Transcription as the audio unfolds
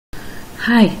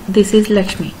Hi, this is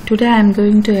Lakshmi. Today I am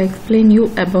going to explain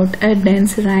you about a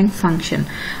dense rank function.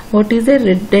 What is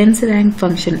a dense rank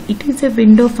function? It is a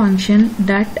window function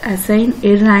that assigns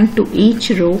a rank to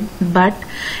each row, but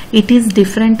it is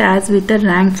different as with a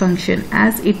rank function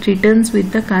as it returns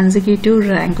with the consecutive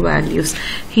rank values.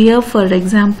 Here, for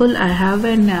example, I have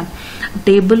a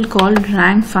table called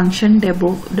rank function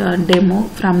demo.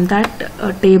 From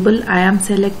that table, I am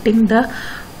selecting the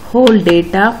whole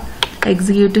data,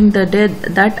 executing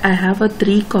that I have a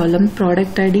 3-column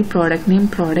product ID, product name,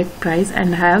 product price,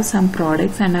 and I have some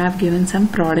products and I have given some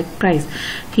product price.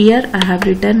 Here I have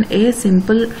written a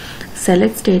simple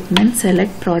select statement,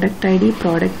 select product ID,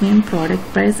 product name, product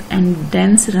price, and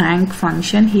dense rank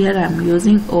function. Here I am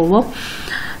using over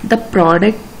the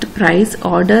product price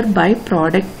order by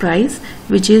product price,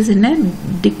 which is in a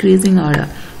decreasing order.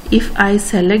 If I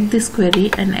select this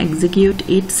query and execute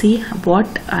it, see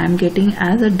what I am getting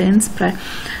as a dense price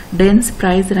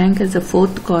rank as a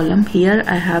 4th column. Here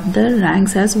I have the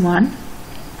ranks as 1.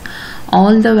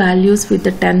 All the values with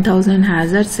the 10,000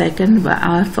 has a second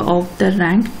of the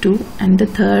rank 2, and the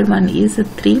third one is a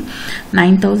 3,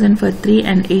 9,000 for 3,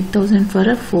 and 8,000 for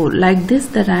a 4. Like this,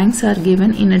 the ranks are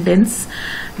given in a dense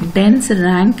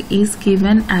rank is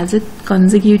given as a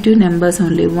consecutive numbers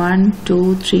only 1,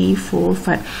 2, 3, 4,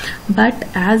 5. But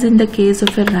as in the case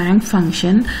of a rank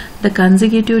function, the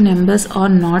consecutive numbers are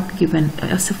not given.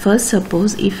 So first,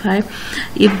 suppose if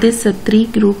this 3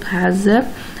 group has a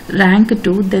rank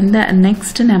 2, then the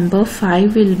next number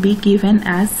 5 will be given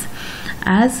as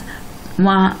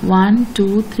 1,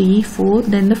 2, 3, 4,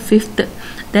 then the 5th.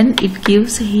 Then it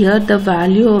gives here the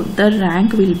value of the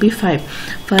rank will be 5.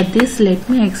 For this, let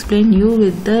me explain you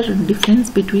with the difference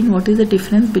between what is the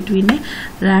difference between a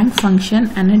rank function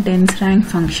and a dense rank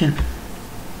function.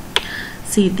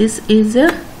 See, this is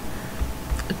a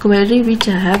query which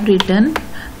I have written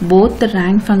both the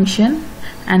rank function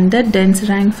and the dense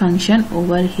rank function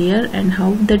over here, and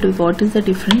what is the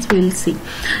difference we will see.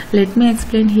 Let me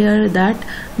explain here that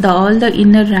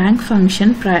in a rank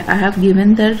function I have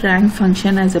given the rank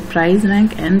function as a price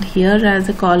rank, and here as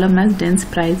a column as dense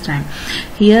price rank.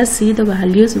 Here see the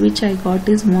values which I got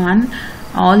is 1.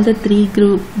 All the 3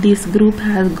 group, this group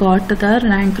has got the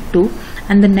rank 2,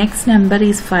 and the next number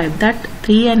is 5. That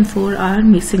 3 and 4 are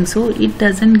missing, so it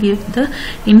doesn't give the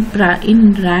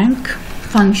in rank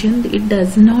function, it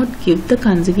does not give the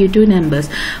consecutive numbers,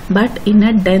 but in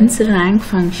a dense rank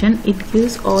function it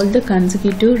gives all the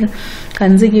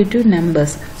consecutive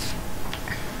numbers.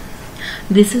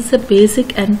 This is a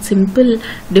basic and simple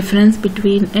difference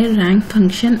between a rank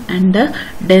function and a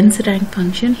dense rank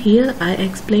function. Here I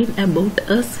explain about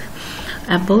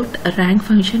a rank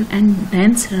function and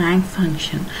dense rank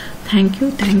function.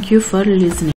 Thank you for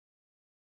listening.